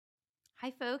Hi,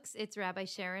 folks. It's Rabbi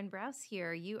Sharon Brous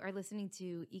here. You are listening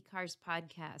to ICAR's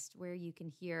podcast, where you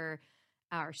can hear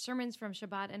our sermons from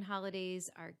Shabbat and holidays,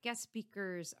 our guest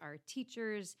speakers, our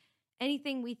teachers,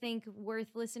 anything we think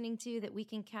worth listening to that we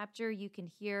can capture, you can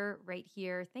hear right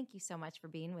here. Thank you so much for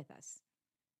being with us.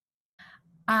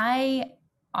 I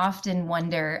often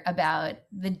wonder about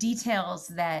the details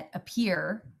that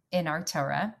appear in our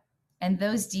Torah and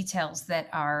those details that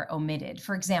are omitted.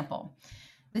 For example,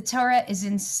 the Torah is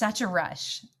in such a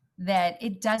rush that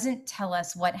it doesn't tell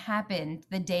us what happened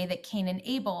the day that Cain and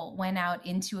Abel went out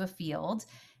into a field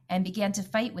and began to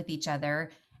fight with each other.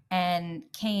 And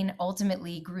Cain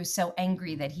ultimately grew so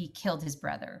angry that he killed his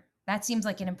brother. That seems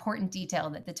like an important detail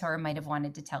that the Torah might have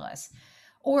wanted to tell us.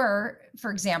 Or,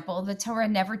 for example, the Torah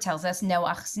never tells us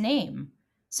Noach's name.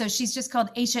 So she's just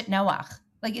called Eshet Noach.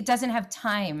 Like it doesn't have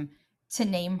time to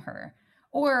name her.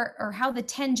 Or how the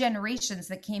 10 generations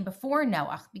that came before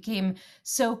Noach became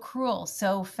so cruel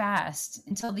so fast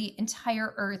until the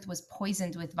entire earth was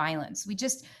poisoned with violence. We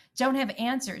just don't have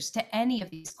answers to any of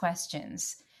these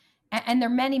questions. And there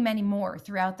are many, many more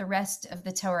throughout the rest of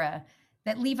the Torah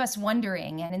that leave us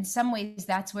wondering. And in some ways,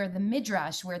 that's where the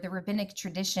Midrash, where the rabbinic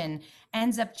tradition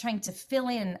ends up trying to fill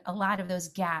in a lot of those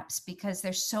gaps because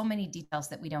there's so many details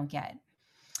that we don't get.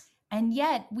 And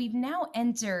yet, we've now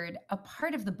entered a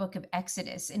part of the book of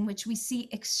Exodus in which we see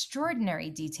extraordinary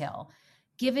detail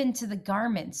given to the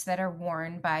garments that are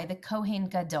worn by the Kohen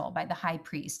Gadol, by the high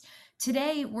priest.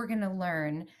 Today, we're going to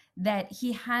learn that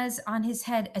he has on his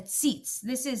head a tzitz.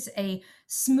 This is a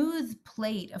smooth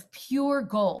plate of pure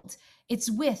gold. Its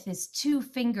width is 2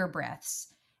 finger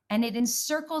breadths, and it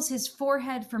encircles his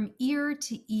forehead from ear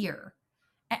to ear.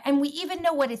 And we even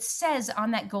know what it says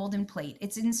on that golden plate.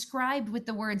 It's inscribed with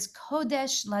the words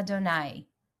Kodesh Ladonai,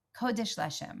 Kodesh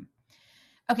Lashem.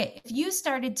 Okay, if you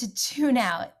started to tune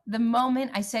out the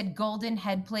moment I said golden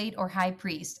head plate or high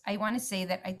priest, I want to say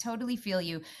that I totally feel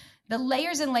you. The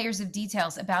layers and layers of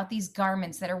details about these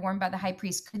garments that are worn by the high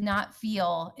priest could not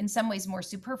feel in some ways more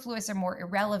superfluous or more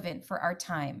irrelevant for our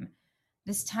time.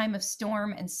 This time of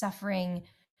storm and suffering,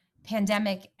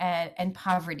 pandemic and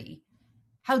poverty.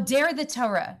 How dare the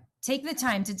Torah take the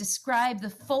time to describe the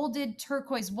folded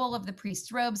turquoise wool of the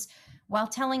priest's robes while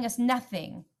telling us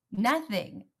nothing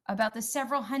about the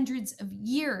several hundreds of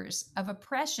years of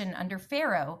oppression under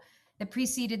Pharaoh that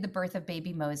preceded the birth of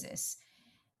baby Moses.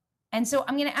 And so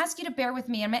I'm going to ask you to bear with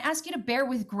me. I'm going to ask you to bear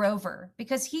with Grover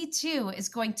because he too is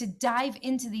going to dive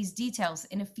into these details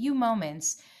in a few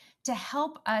moments to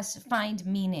help us find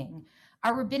meaning.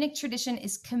 Our rabbinic tradition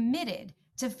is committed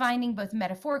to finding both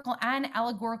metaphorical and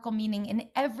allegorical meaning in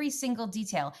every single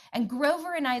detail. And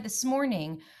Grover and I this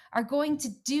morning are going to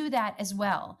do that as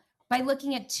well by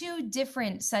looking at 2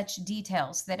 different such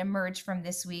details that emerge from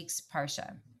this week's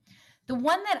Parsha. The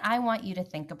one that I want you to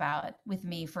think about with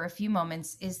me for a few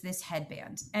moments is this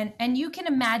headband. And you can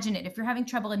imagine it, if you're having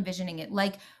trouble envisioning it,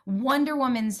 like Wonder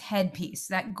Woman's headpiece,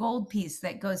 that gold piece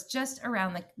that goes just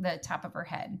around the top of her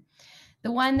head.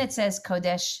 The one that says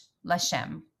Kodesh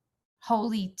Lashem,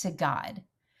 holy to God.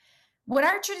 What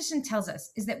our tradition tells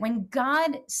us is that when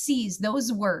God sees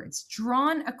those words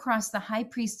drawn across the high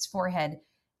priest's forehead,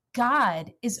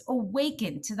 God is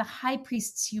awakened to the high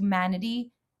priest's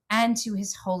humanity and to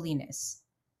his holiness,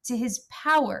 to his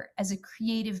power as a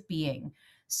creative being.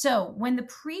 So when the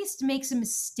priest makes a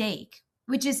mistake,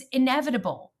 which is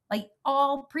inevitable, like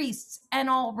all priests and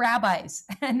all rabbis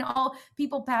and all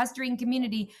people pastoring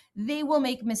community, they will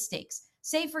make mistakes.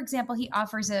 Say, for example, he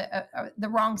offers the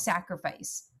wrong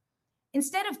sacrifice.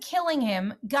 Instead of killing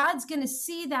him, God's going to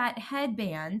see that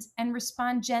headband and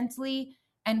respond gently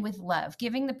and with love,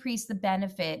 giving the priest the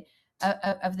benefit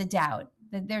of the doubt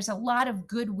that there's a lot of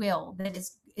goodwill that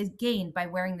is gained by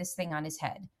wearing this thing on his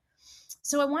head.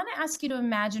 So I want to ask you to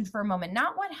imagine for a moment,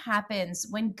 not what happens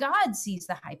when God sees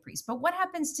the high priest, but what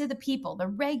happens to the people, the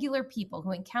regular people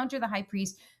who encounter the high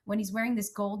priest when he's wearing this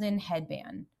golden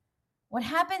headband. What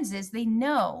happens is they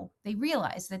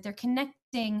realize that they're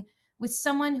connecting with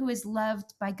someone who is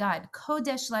loved by God,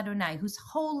 Kodesh Ladonai, who's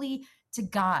holy to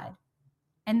God.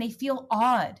 And they feel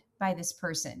awed by this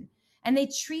person. And they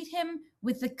treat him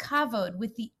with the kavod,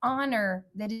 with the honor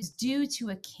that is due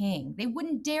to a king. They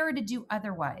wouldn't dare to do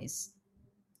otherwise.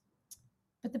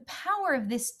 But the power of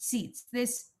this tzitz,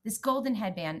 this golden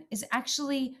headband, is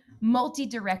actually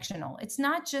multi-directional. It's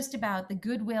not just about the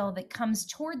goodwill that comes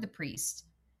toward the priest.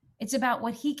 It's about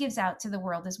what he gives out to the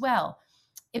world as well.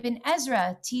 Ibn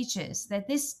Ezra teaches that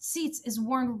this tzitz is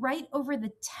worn right over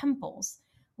the temples,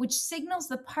 which signals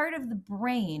the part of the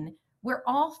brain where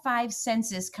all 5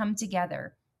 senses come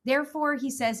together. Therefore,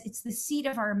 he says it's the seat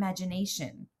of our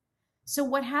imagination. So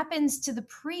what happens to the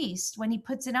priest when he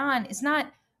puts it on is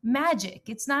not magic.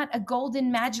 It's not a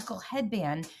golden magical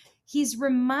headband. He's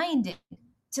reminded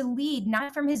to lead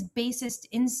not from his basest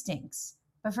instincts,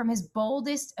 but from his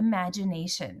boldest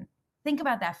imagination. Think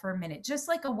about that for a minute, just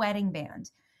like a wedding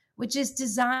band, which is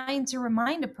designed to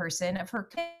remind a person of her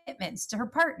commitments to her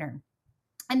partner,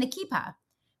 and the kippah,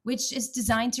 which is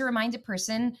designed to remind a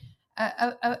person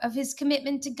of his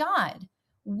commitment to God.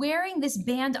 Wearing this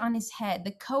band on his head,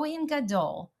 the Kohen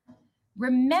Gadol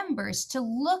remembers to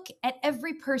look at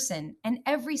every person and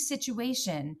every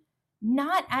situation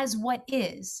not as what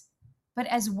is, but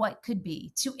as what could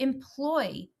be, to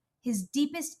employ his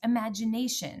deepest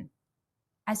imagination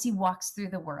as he walks through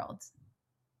the world.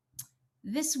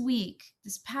 This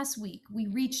past week, we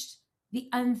reached the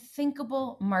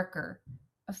unthinkable marker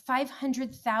of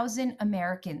 500,000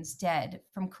 Americans dead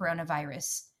from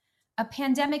coronavirus, a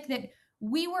pandemic that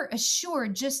we were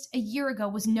assured just a year ago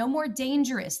was no more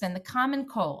dangerous than the common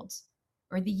cold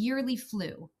or the yearly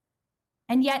flu.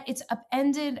 And yet it's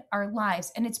upended our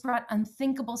lives, and it's brought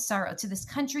unthinkable sorrow to this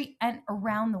country and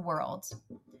around the world.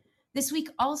 This week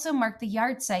also marked the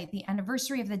yahrzeit, the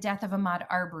anniversary of the death of Ahmaud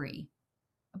Arbery,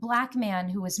 a Black man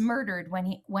who was murdered when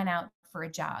he went out for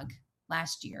a jog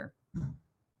last year.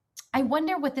 I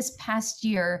wonder what this past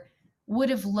year would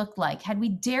have looked like had we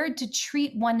dared to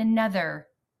treat one another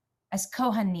as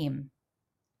Kohanim,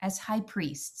 as high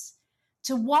priests,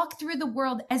 to walk through the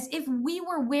world as if we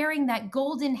were wearing that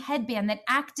golden headband that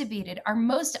activated our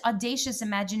most audacious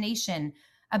imagination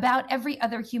about every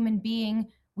other human being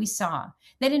we saw,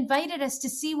 that invited us to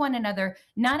see one another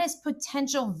not as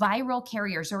potential viral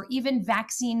carriers or even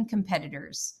vaccine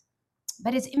competitors,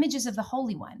 but as images of the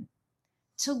Holy One,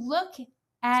 to look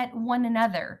at one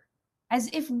another as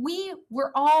if we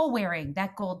were all wearing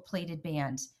that gold-plated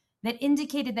band that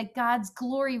indicated that God's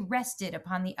glory rested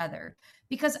upon the other.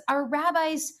 Because our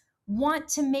rabbis want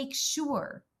to make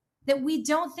sure that we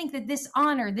don't think that this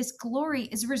honor, this glory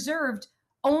is reserved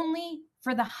only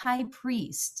for the high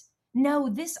priest. No,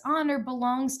 this honor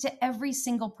belongs to every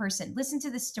single person. Listen to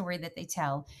the story that they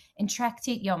tell in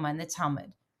Tractate Yoma in the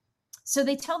Talmud. So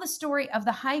they tell the story of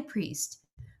the high priest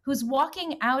who's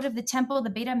walking out of the temple, the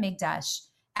Beit HaMikdash,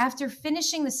 after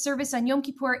finishing the service on Yom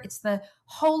Kippur. It's the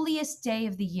holiest day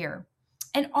of the year.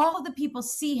 And all of the people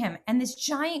see him, and this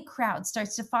giant crowd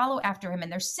starts to follow after him,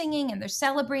 and they're singing and they're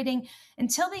celebrating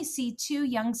until they see two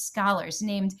young scholars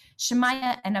named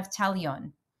Shemaiah and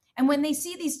Avtalion. And when they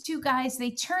see these two guys,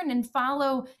 they turn and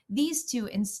follow these two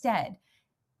instead.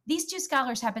 These two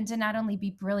scholars happen to not only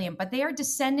be brilliant, but they are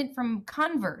descendant from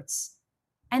converts.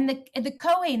 And the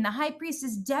Kohen, the high priest,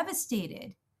 is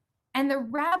devastated. And the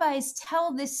rabbis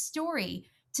tell this story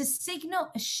to signal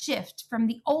a shift from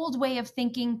the old way of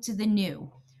thinking to the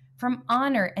new, from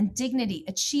honor and dignity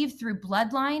achieved through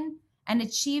bloodline and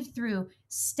achieved through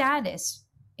status,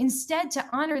 instead to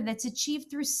honor that's achieved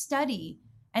through study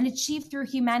and achieved through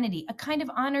humanity, a kind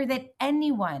of honor that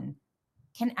anyone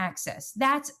can access.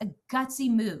 That's a gutsy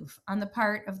move on the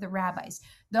part of the rabbis.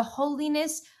 The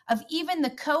holiness of even the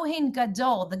Kohen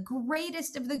Gadol, the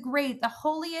greatest of the great, the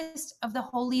holiest of the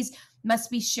holies, must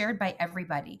be shared by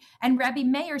everybody. And Rabbi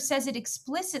Meir says it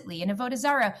explicitly in Avodah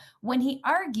Zarah when he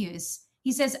argues.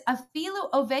 He says,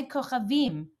 "Afilu oved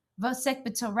kochavim vosek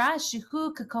b'torah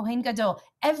shehu k'kohen gadol."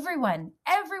 Everyone,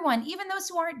 even those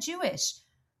who aren't Jewish,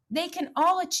 they can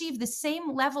all achieve the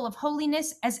same level of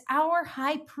holiness as our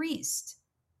high priest.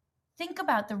 Think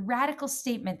about the radical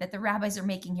statement that the rabbis are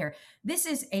making here. This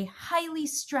is a highly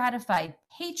stratified,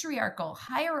 patriarchal,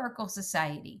 hierarchical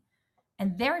society.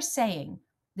 And they're saying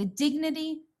the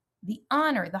dignity, the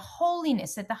honor, the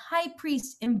holiness that the high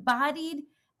priest embodied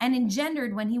and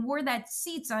engendered when he wore that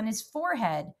seats on his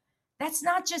forehead, that's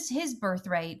not just his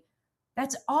birthright,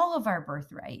 that's all of our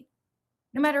birthright.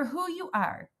 No matter who you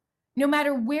are, no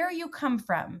matter where you come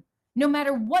from, no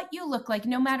matter what you look like,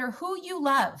 no matter who you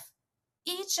love,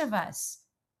 each of us,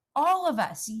 all of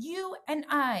us, you and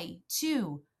I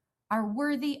too, are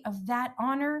worthy of that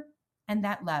honor and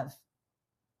that love.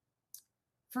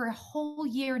 For a whole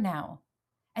year now,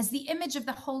 as the image of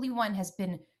the Holy One has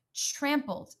been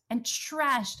trampled and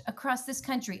trashed across this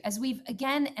country, as we've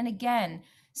again and again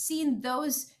seen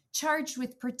those charged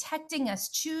with protecting us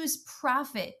choose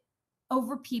profit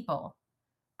over people,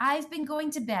 I've been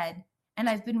going to bed and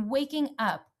I've been waking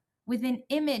up with an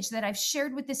image that I've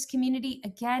shared with this community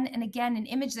again and again, an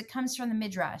image that comes from the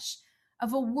Midrash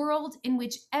of a world in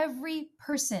which every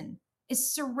person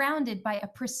is surrounded by a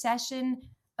procession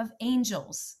of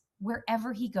angels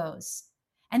wherever he goes.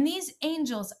 And these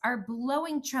angels are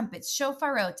blowing trumpets,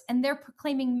 shofarot, and they're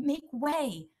proclaiming, "Make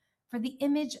way, for the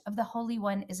image of the Holy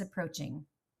One is approaching."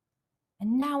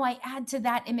 And now I add to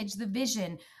that image the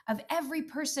vision of every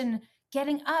person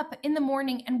getting up in the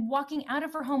morning and walking out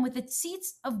of her home with the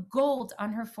seats of gold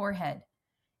on her forehead,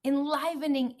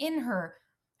 enlivening in her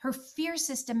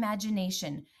fiercest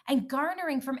imagination, and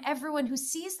garnering from everyone who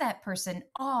sees that person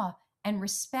awe and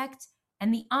respect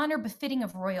and the honor befitting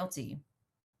of royalty.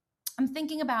 I'm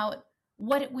thinking about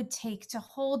what it would take to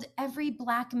hold every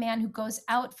Black man who goes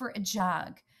out for a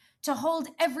jog, to hold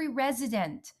every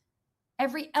resident,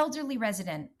 every elderly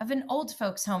resident of an old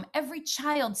folks' home, every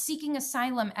child seeking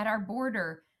asylum at our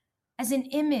border as an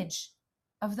image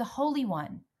of the Holy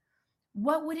One.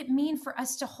 What would it mean for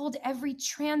us to hold every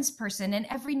trans person and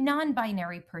every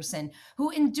non-binary person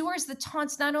who endures the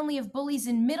taunts not only of bullies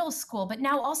in middle school, but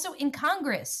now also in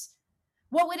Congress?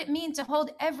 What would it mean to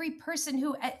hold every person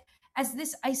who, as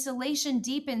this isolation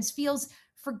deepens, feels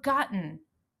forgotten,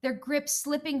 their grip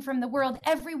slipping from the world,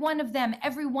 every one of them,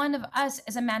 every one of us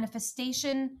as a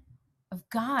manifestation of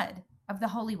God, of the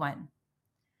Holy One?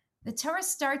 The Torah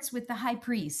starts with the high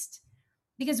priest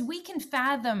because we can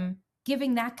fathom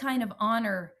giving that kind of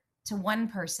honor to one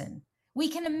person. We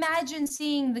can imagine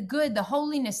seeing the good, the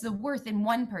holiness, the worth in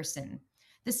one person.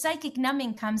 The psychic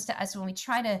numbing comes to us when we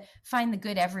try to find the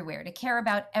good everywhere, to care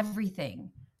about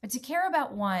everything. But to care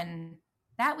about one,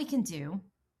 that we can do.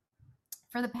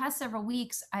 For the past several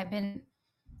weeks, I've been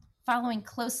following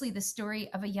closely the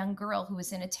story of a young girl who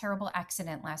was in a terrible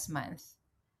accident last month,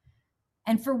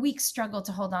 and for weeks struggled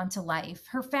to hold on to life.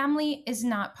 Her family is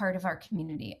not part of our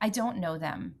community. I don't know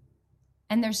them.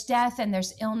 And there's death and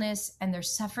there's illness and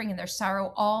there's suffering and there's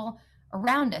sorrow all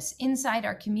around us, inside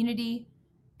our community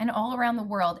and all around the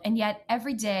world. And yet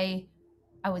every day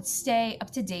I would stay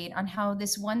up to date on how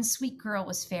this one sweet girl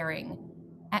was faring.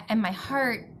 And my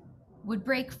heart would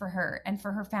break for her and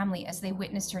for her family as they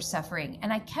witnessed her suffering.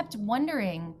 And I kept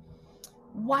wondering,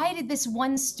 why did this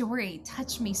one story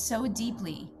touch me so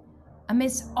deeply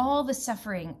amidst all the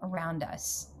suffering around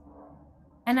us?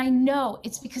 And I know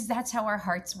it's because that's how our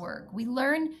hearts work. We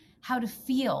learn how to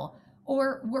feel,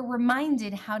 or we're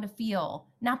reminded how to feel,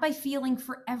 not by feeling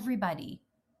for everybody,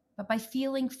 but by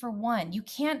feeling for one. You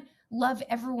can't love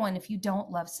everyone if you don't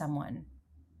love someone.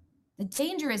 The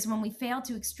danger is when we fail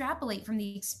to extrapolate from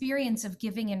the experience of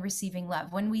giving and receiving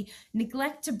love, when we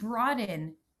neglect to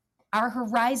broaden our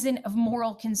horizon of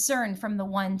moral concern from the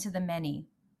one to the many.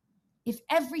 If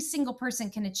every single person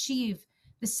can achieve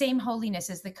the same holiness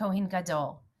as the Kohen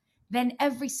Gadol, then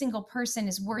every single person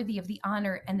is worthy of the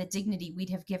honor and the dignity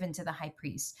we'd have given to the high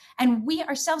priest. And we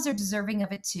ourselves are deserving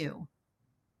of it too.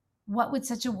 What would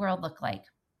such a world look like?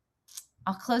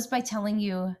 I'll close by telling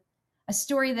you a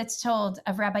story that's told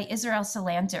of Rabbi Israel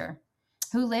Salanter,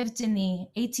 who lived in the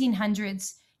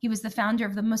 1800s. He was the founder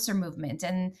of the Musar movement.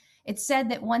 And it's said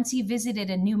that once he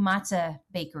visited a new matzah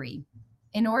bakery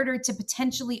in order to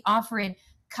potentially offer it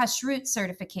kashrut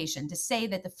certification, to say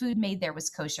that the food made there was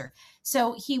kosher.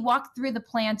 So he walked through the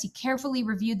plant, he carefully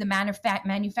reviewed the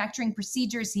manufacturing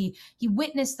procedures, he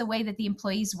witnessed the way that the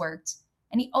employees worked,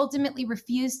 and he ultimately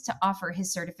refused to offer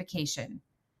his certification,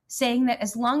 saying that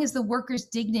as long as the workers'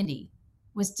 dignity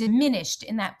was diminished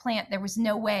in that plant, there was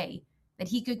no way that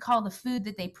he could call the food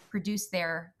that they produced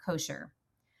there kosher.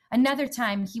 Another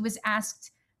time he was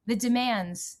asked the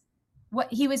demands,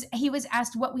 he was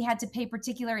asked what we had to pay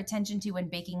particular attention to when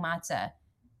baking matzah.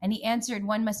 And he answered,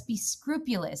 one must be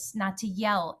scrupulous not to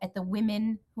yell at the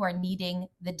women who are kneading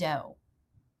the dough.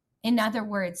 In other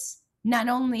words, not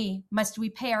only must we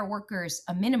pay our workers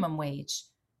a minimum wage,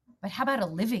 but how about a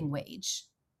living wage?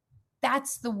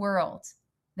 That's the world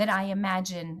that I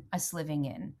imagine us living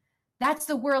in. That's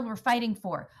the world we're fighting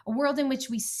for, a world in which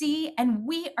we see and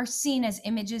we are seen as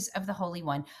images of the Holy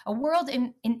One, a world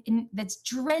that's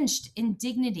drenched in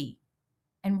dignity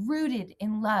and rooted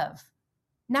in love,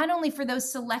 not only for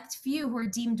those select few who are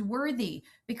deemed worthy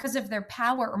because of their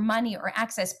power or money or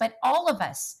access, but all of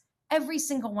us, every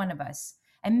single one of us.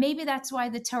 And maybe that's why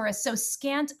the Torah, so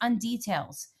scant on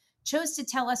details, chose to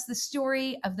tell us the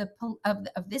story of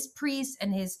this priest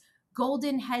and his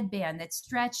golden headband that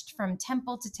stretched from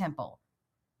temple to temple,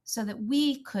 so that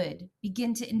we could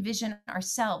begin to envision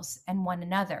ourselves and one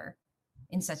another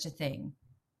in such a thing,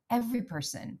 every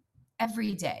person,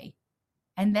 every day,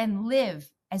 and then live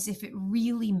as if it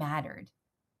really mattered,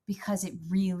 because it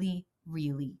really,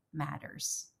 really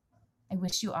matters. I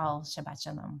wish you all Shabbat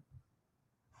Shalom.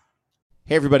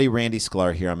 Hey everybody, Randy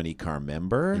Sklar here. I'm an eCar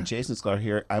member. And Jason Sklar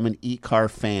here. I'm an eCar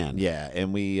fan. Yeah,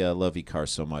 and we love eCar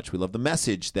so much. We love the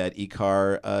message that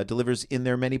eCar delivers in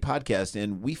their many podcasts,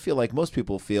 and we feel like most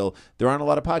people feel there aren't a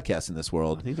lot of podcasts in this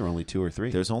world. I think there are only 2 or 3.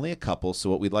 There's only a couple, so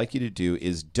what we'd like you to do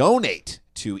is donate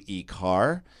to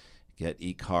eCar. get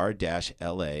ecar-la.org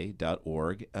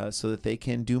so that they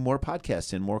can do more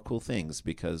podcasts and more cool things,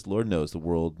 because Lord knows the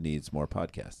world needs more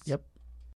podcasts. Yep.